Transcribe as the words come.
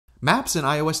Maps in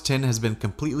iOS 10 has been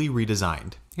completely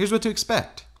redesigned. Here's what to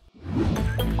expect.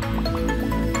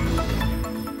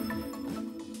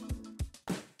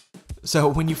 So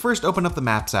when you first open up the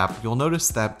Maps app, you'll notice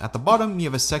that at the bottom you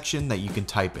have a section that you can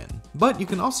type in. But you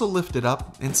can also lift it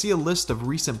up and see a list of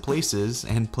recent places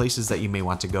and places that you may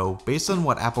want to go based on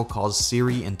what Apple calls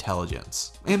Siri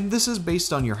Intelligence. And this is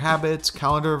based on your habits,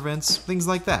 calendar events, things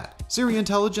like that. Siri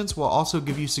Intelligence will also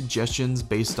give you suggestions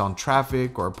based on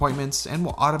traffic or appointments and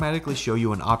will automatically show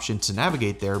you an option to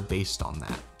navigate there based on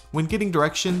that. When getting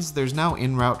directions, there's now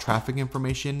in-route traffic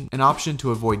information, an option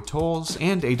to avoid tolls,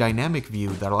 and a dynamic view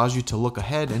that allows you to look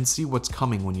ahead and see what's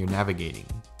coming when you're navigating.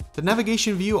 The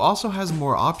navigation view also has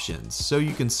more options, so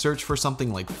you can search for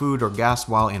something like food or gas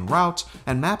while en route,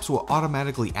 and Maps will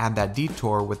automatically add that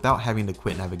detour without having to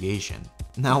quit navigation.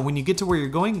 Now, when you get to where you're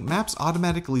going, Maps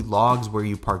automatically logs where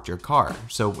you parked your car,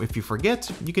 so if you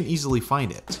forget, you can easily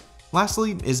find it.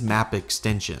 Lastly is Map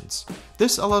Extensions.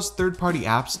 This allows third-party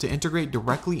apps to integrate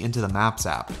directly into the Maps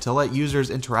app to let users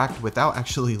interact without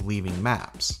actually leaving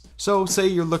Maps. So say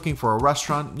you're looking for a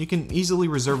restaurant, you can easily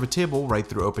reserve a table right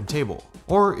through OpenTable.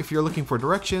 Or if you're looking for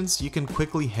directions, you can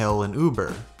quickly hail an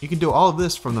Uber. You can do all of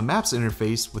this from the Maps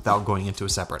interface without going into a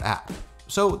separate app.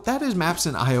 So that is Maps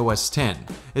in iOS 10.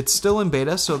 It's still in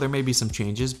beta, so there may be some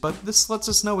changes, but this lets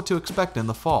us know what to expect in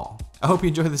the fall. I hope you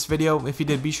enjoyed this video. If you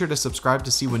did, be sure to subscribe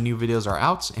to see when new videos are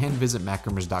out, and visit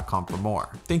MacRumors.com for more.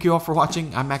 Thank you all for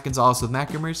watching. I'm Matt Gonzalez with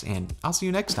MacRumors, and I'll see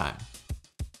you next time.